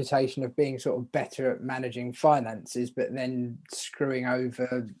a reputation of being sort of better at managing finances, but then screwing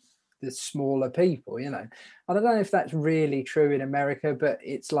over the smaller people, you know. I don't know if that's really true in America, but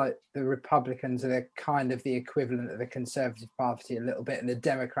it's like the Republicans are kind of the equivalent of the Conservative Party a little bit, and the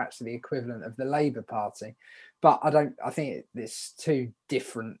Democrats are the equivalent of the Labour Party. But I think it's too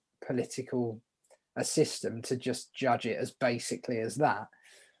different political a system to just judge it as basically as that.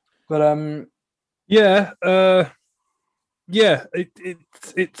 But yeah, yeah.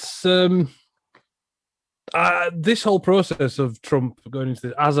 It's this whole process of Trump going into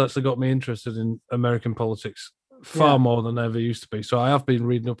this has actually got me interested in American politics far more than I ever used to be. So I have been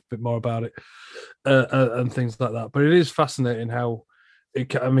reading up a bit more about it and things like that. But it is fascinating how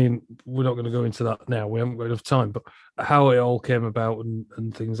I mean, we're not going to go into that now. We haven't got enough time, but how it all came about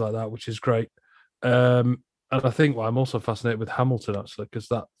and things like that, which is great. And I think I'm also fascinated with Hamilton actually because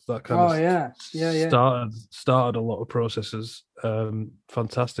that kind of started a lot of processes.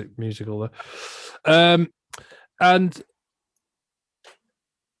 Fantastic musical there. And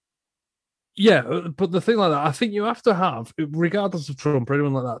yeah, but the thing like that, I think you have to have, regardless of Trump or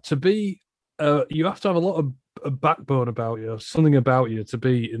anyone like that, to be, you have to have a lot of a backbone about you, something about you to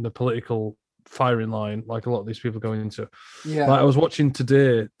be in the political firing line, like a lot of these people going into. yeah, like I was watching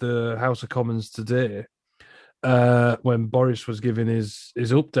today, the House of Commons today, when Boris was giving his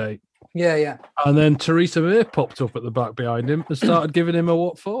update. Yeah. And then Theresa May popped up at the back behind him and started giving him a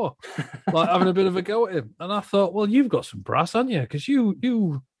what for, like having a bit of a go at him. And I thought, well, you've got some brass, haven't you? Because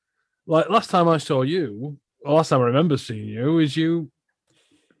you like last time I saw you, or last time I remember seeing you, is you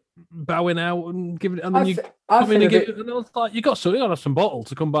bowing out and giving it, and then come in and give it. And I was like, you got something on some bottle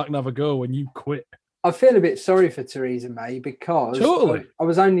to come back and have a go, and you quit. I feel a bit sorry for Theresa May because totally. I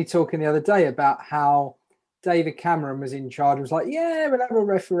was only talking the other day about how David Cameron was in charge and was like, yeah, we'll have a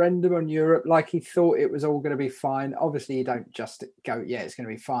referendum on Europe. Like he thought it was all going to be fine. Obviously, you don't just go, yeah, it's going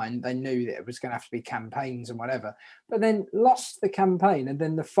to be fine. They knew that it was going to have to be campaigns and whatever, but then lost the campaign. And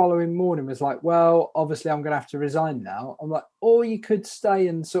then the following morning was like, well, obviously I'm going to have to resign now. I'm like, or you could stay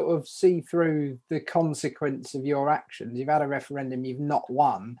and sort of see through the consequence of your actions. You've had a referendum, you've not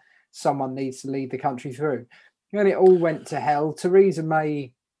won. Someone needs to lead the country through. And it all went to hell. Theresa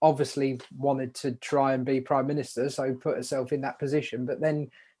May obviously wanted to try and be prime minister, so put herself in that position, but then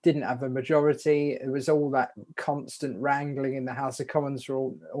didn't have a majority. It was all that constant wrangling in the House of Commons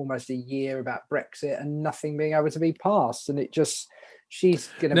for almost a year about Brexit and nothing being able to be passed. And it just,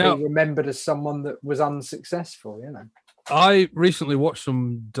 she's going to be remembered as someone that was unsuccessful, you know. I recently watched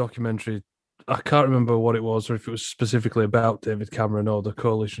some documentary. I can't remember what it was or if it was specifically about David Cameron or the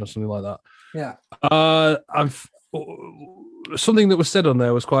coalition or something like that. Yeah. Something that was said on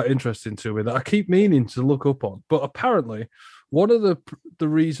there was quite interesting to me that I keep meaning to look up on. But apparently, one of the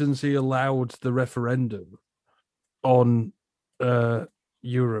reasons he allowed the referendum on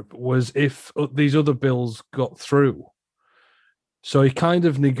Europe was if these other bills got through. So he kind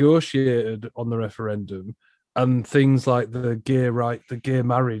of negotiated on the referendum, and things like the gay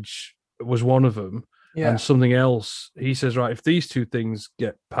marriage was one of them, and something else. He says, right, if these two things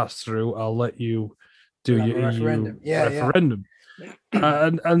get passed through, I'll let you do your EU referendum. Referendum.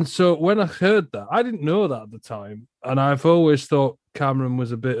 And so when I heard that, I didn't know that at the time, and I've always thought Cameron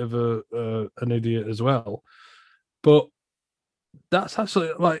was a bit of an idiot as well. But that's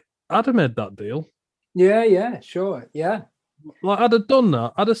actually like I'd have made that deal. Yeah, sure, yeah. Like I'd have done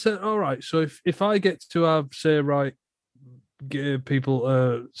that. I'd have said, all right. So if I get to have, say, right, gay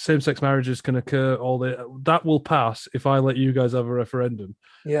people, same-sex marriages can occur, all that will pass if I let you guys have a referendum.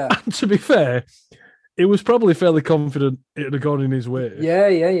 Yeah. And to be fair, it was probably fairly confident it'd have gone in his way.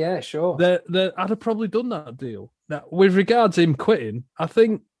 Yeah, sure. I'd have probably done that deal. Now, with regards to him quitting, I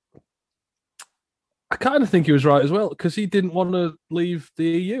kind of think he was right as well, because he didn't want to leave the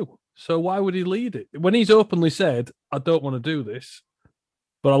EU. So why would he lead it? When he's openly said, I don't want to do this,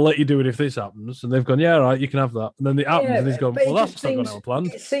 but I'll let you do it if this happens. And they've gone, yeah, right, you can have that. And then it happens, and he's gone, well, that's not going to plan.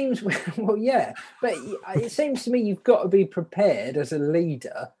 It seems, well, yeah, but it seems to me you've got to be prepared as a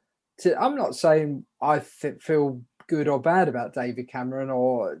leader to, I'm not saying I feel good or bad about David Cameron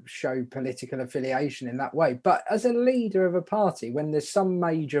or show political affiliation in that way, but as a leader of a party, when there's some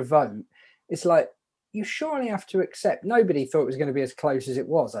major vote, it's like, you surely have to accept. Nobody thought it was going to be as close as it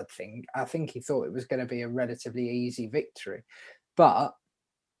was, I think he thought it was going to be a relatively easy victory. But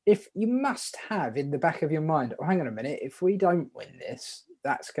if you must have in the back of your mind, oh, hang on a minute, if we don't win this,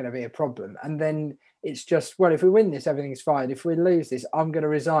 that's going to be a problem. And then it's just, well, if we win this, everything's fine. If we lose this, I'm going to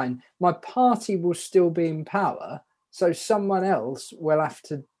resign. My party will still be in power, so someone else will have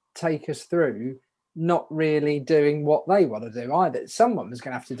to take us through not really doing what they want to do either. Someone was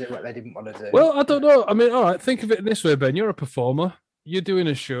going to have to do what they didn't want to do. Well, I don't know. I mean, all right, think of it in this way, Ben. You're a performer. You're doing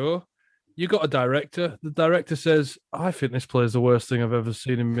a show. You got a director. The director says, I think this play is the worst thing I've ever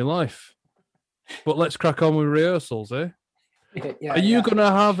seen in my life. But let's crack on with rehearsals, eh? Are you going to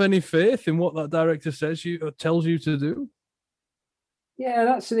have any faith in what that director says tells you to do? Yeah,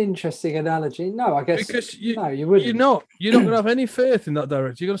 that's an interesting analogy. No, I guess because you wouldn't. You're not going to have any faith in that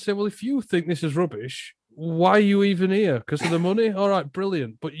director. You're going to say, well, if you think this is rubbish, why are you even here? Because of the money? All right,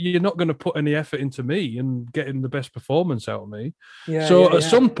 brilliant. But you're not going to put any effort into me and getting the best performance out of me. At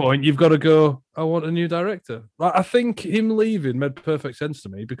some point, you've got to go, I want a new director. Like, I think him leaving made perfect sense to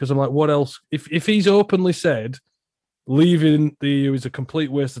me, because I'm like, what else? If he's openly said leaving the EU is a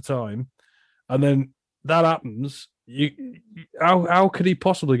complete waste of time, and then that happens, how could he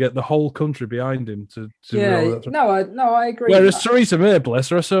possibly get the whole country behind him to I agree. Whereas Theresa May, bless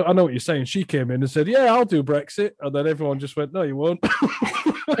her, so I know what you're saying. She came in and said, "Yeah, I'll do Brexit," and then everyone just went, "No, you won't."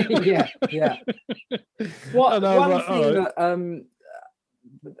 yeah. One thing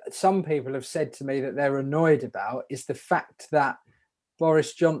that some people have said to me that they're annoyed about is the fact that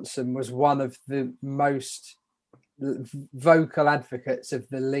Boris Johnson was one of the most vocal advocates of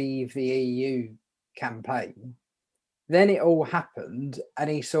the Leave the EU campaign. Then it all happened and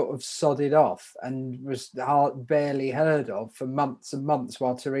he sort of sodded off and was barely heard of for months and months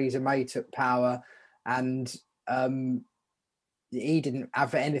while Theresa May took power, and he didn't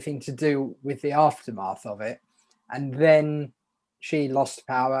have anything to do with the aftermath of it. And then she lost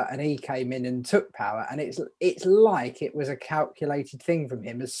power and he came in and took power, and it's like it was a calculated thing from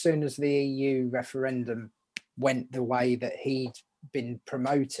him. As soon as the EU referendum went the way that he'd been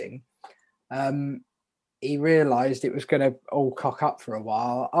promoting, he realised it was going to all cock up for a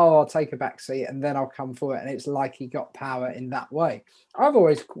while. Oh, I'll take a back seat and then I'll come for it. And it's like he got power in that way. I've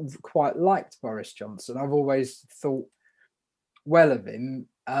always quite liked Boris Johnson. I've always thought well of him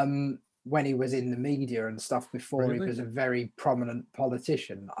when he was in the media and stuff before. Really? He was a very prominent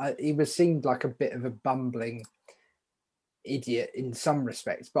politician. He seemed like a bit of a bumbling idiot in some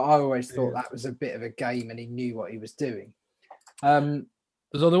respects, but I always thought that was a bit of a game and he knew what he was doing.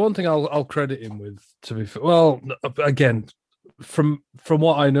 There's only one thing I'll credit him with, to be fair. Well, again, from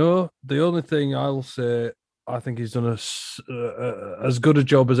what I know, the only thing I'll say I think he's done as good a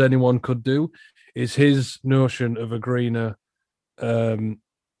job as anyone could do is his notion of a greener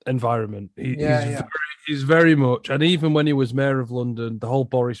environment. He's very much, and even when he was mayor of London, the whole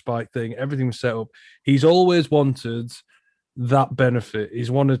Boris bike thing, everything was set up. He's always wanted that benefit.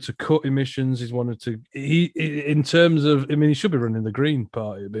 He's wanted to cut emissions. He's wanted to. In terms of, I mean, he should be running the Green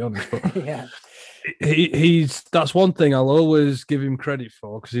Party, to be honest. But, he's that's one thing I'll always give him credit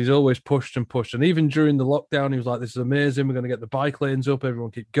for, because he's always pushed and pushed. And even during the lockdown, he was like, "This is amazing. We're going to get the bike lanes up.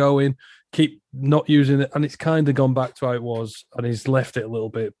 Everyone keep going, keep not using it." And it's kind of gone back to how it was, and he's left it a little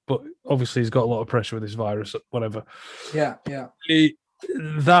bit. But obviously, he's got a lot of pressure with this virus, whatever. Yeah, yeah.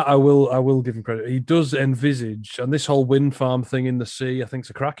 That I will give him credit. He does envisage, and this whole wind farm thing in the sea, I think, it's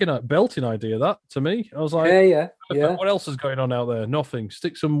a cracking, belting idea. That to me, I was like, yeah. What else is going on out there? Nothing.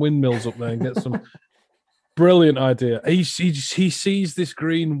 Stick some windmills up there and get some brilliant idea. He sees this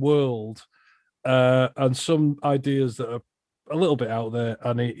green world and some ideas that are a little bit out there,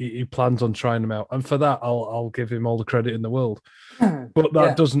 and he plans on trying them out. And for that, I'll give him all the credit in the world. But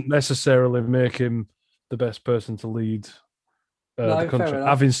that doesn't necessarily make him the best person to lead the country.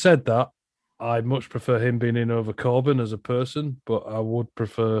 Having said that, I much prefer him being in over Corbyn as a person, but I would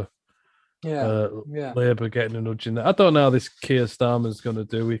prefer Labour getting a nudge in there. I don't know how this Keir Starmer's going to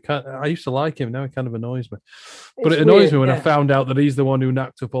do. I used to like him. Now he kind of annoys me. But it annoys me when I found out that he's the one who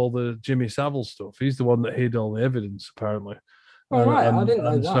knocked up all the Jimmy Savile stuff. He's the one that hid all the evidence, apparently. All right, I didn't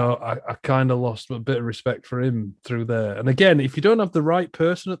know that. So I kind of lost a bit of respect for him through there. And again, if you don't have the right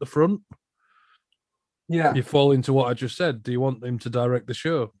person at the front, you fall into what I just said. Do you want him to direct the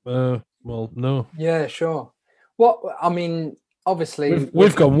show? Well, no. Yeah, sure. What I mean, obviously,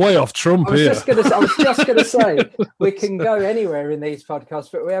 we've gone way off Trump here. I was just going to say we can go anywhere in these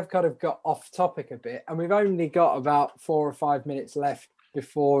podcasts, but we have kind of got off topic a bit, and we've only got about 4 or 5 minutes left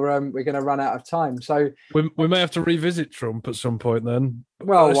before we're going to run out of time. So we may have to revisit Trump at some point then.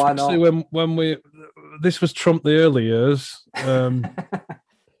 Well, why not? When this was Trump the early years.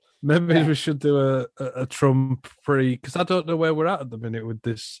 Maybe we should do a Trump free, because I don't know where we're at the minute with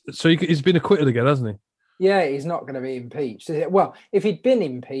this. So he's been acquitted again, hasn't he? Yeah, he's not going to be impeached. Well, if he'd been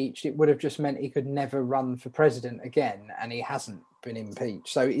impeached, it would have just meant he could never run for president again, and he hasn't been impeached.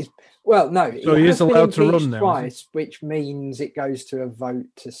 So he is allowed to run now twice, which means it goes to a vote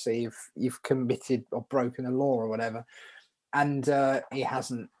to see if you've committed or broken the law or whatever. And he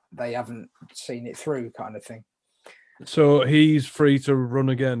hasn't. They haven't seen it through, kind of thing. So he's free to run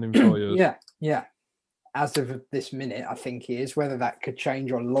again in 4 years. Yeah. As of this minute, I think he is. Whether that could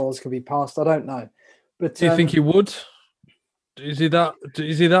change or laws could be passed, I don't know. But do you think he would? Is he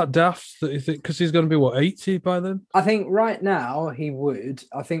that daft that you think? Because he's going to be 80 by then? I think right now he would.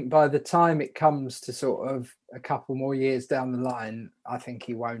 I think by the time it comes to sort of a couple more years down the line, I think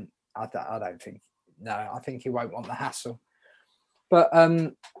he won't. I think he won't want the hassle. But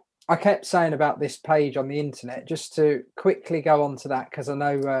I kept saying about this page on the internet, just to quickly go on to that, because I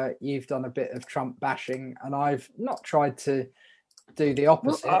know you've done a bit of Trump bashing, and I've not tried to do the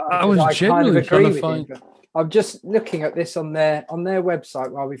opposite. Well, I was genuinely trying to find. I'm just looking at this on their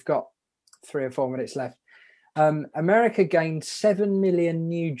website while we've got 3 or 4 minutes left. America gained 7 million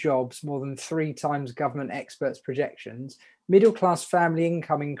new jobs, more than 3 times government experts' projections. Middle-class family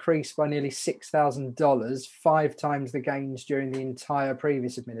income increased by nearly $6,000, 5 times the gains during the entire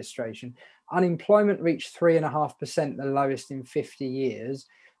previous administration. Unemployment reached 3.5%, the lowest in 50 years.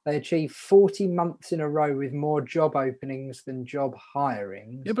 They achieved 40 months in a row with more job openings than job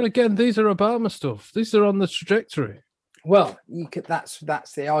hiring. Yeah, but again, these are Obama stuff. These are on the trajectory. Well, that's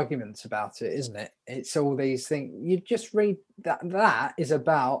the argument about it, isn't it? It's all these things. You just read that is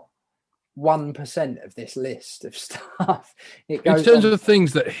about 1% of this list of stuff. It goes in terms of the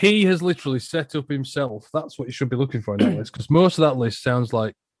things that he has literally set up himself, that's what you should be looking for in that list, because most of that list sounds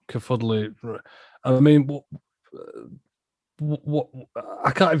like kerfuddly. I mean, what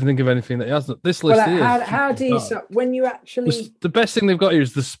I can't even think of anything that he hasn't. This list is. How do you when you actually the best thing they've got here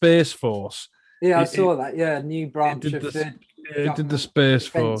is the Space Force. Yeah, I saw that. Yeah, new branch of the. It did the Space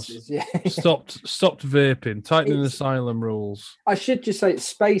Force. Yeah. stopped vaping, tightening asylum rules. I should just say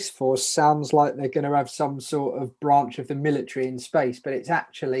Space Force sounds like they're going to have some sort of branch of the military in space, but it's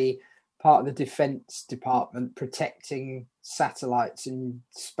actually part of the Defense Department protecting satellites and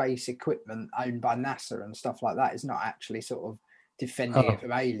space equipment owned by NASA and stuff like that. It's not actually sort of defending it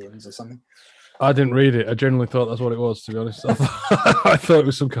from aliens or something. I didn't read it. I generally thought that's what it was, to be honest. I thought it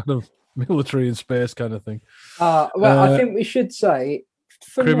was some kind of military in space kind of thing. I think we should say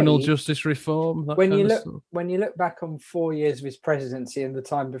criminal justice reform. When you look back on 4 years of his presidency and the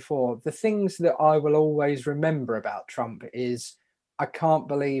time before, the things that I will always remember about Trump is I can't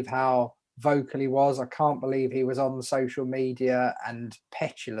believe how vocal he was. I can't believe he was on social media and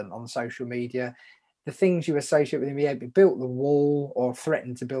petulant on social media. The things you associate with him, he built the wall or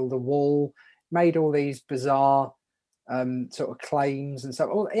threatened to build a wall, made all these bizarre sort of claims and stuff.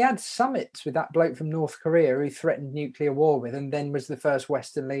 Oh, he had summits with that bloke from North Korea who threatened nuclear war with, and then was the first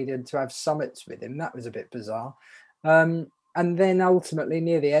Western leader to have summits with him. That was a bit bizarre. And then ultimately,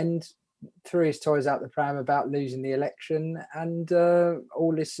 near the end, threw his toys out the pram about losing the election, and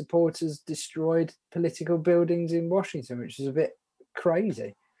all his supporters destroyed political buildings in Washington, which is a bit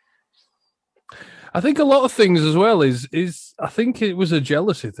crazy. I think a lot of things as well is I think it was a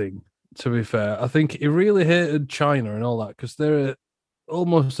jealousy thing, to be fair. I think he really hated China and all that because they're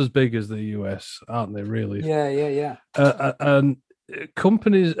almost as big as the US, aren't they, really? Yeah. And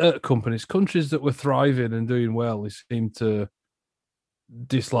countries that were thriving and doing well, they seem to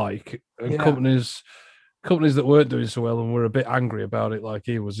dislike. And companies that weren't doing so well and were a bit angry about it, like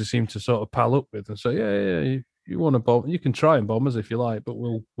he was, they seem to sort of pal up with and say, yeah, you want to bomb, you can try and bomb us if you like, but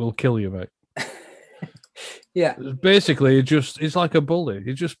we'll kill you, mate. Yeah. Basically, he's like a bully.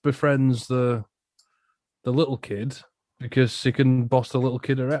 He just befriends the little kid because he can boss the little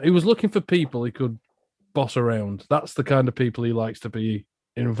kid around. He was looking for people he could boss around. That's the kind of people he likes to be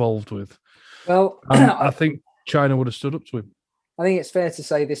involved with. Well, and I think China would have stood up to him. I think it's fair to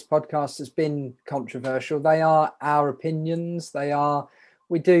say this podcast has been controversial. They are our opinions.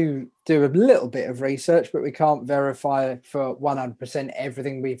 We do a little bit of research, but we can't verify for 100%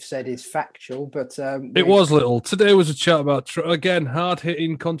 everything we've said is factual. But it was little. Today was a chat about, again,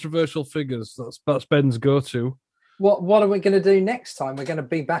 hard-hitting, controversial figures. That's Ben's go-to. What are we going to do next time? We're going to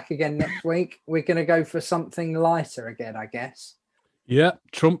be back again next week. We're going to go for something lighter again, I guess. Yeah,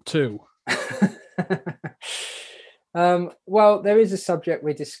 Trump too. Well, there is a subject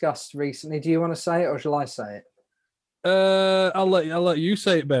we discussed recently. Do you want to say it or shall I say it? I'll let you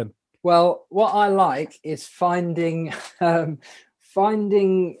say it, Ben. Well, what I like is finding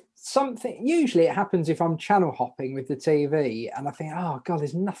something. Usually it happens if I'm channel hopping with the TV and I think, oh God,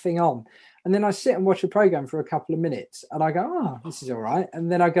 there's nothing on. And then I sit and watch a program for a couple of minutes and I go, oh, this is all right.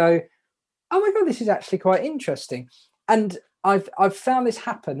 And then I go, oh my God, this is actually quite interesting. And I've found this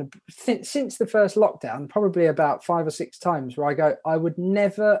happen since the first lockdown, probably about 5 or 6 times where I go, I would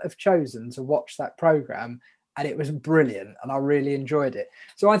never have chosen to watch that program. And it was brilliant and I really enjoyed it.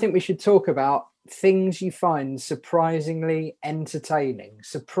 So I think we should talk about things you find surprisingly entertaining.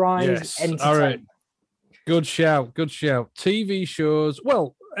 Entertainment. All right. Good shout. TV shows.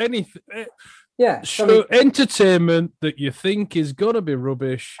 Well, anything. Yeah. Entertainment that you think is going to be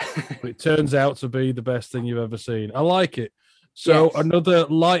rubbish, but it turns out to be the best thing you've ever seen. I like it. So Another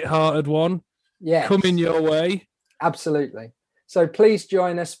light-hearted one coming your way. Absolutely. So please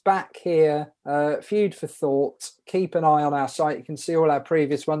join us back here, Feud for Thought. Keep an eye on our site. You can see all our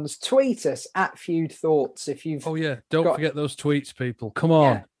previous ones. Tweet us at Feud Thoughts if you've. Oh yeah, don't forget those tweets, people. Come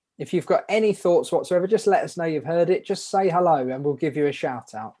on. Yeah. If you've got any thoughts whatsoever, just let us know you've heard it. Just say hello, and we'll give you a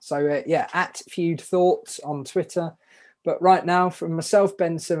shout out. So at Feud Thoughts on Twitter. But right now, from myself,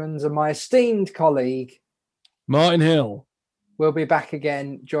 Ben Simmons, and my esteemed colleague Martin Hill, we'll be back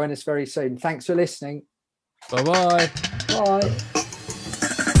again. Join us very soon. Thanks for listening. Bye-bye. Bye.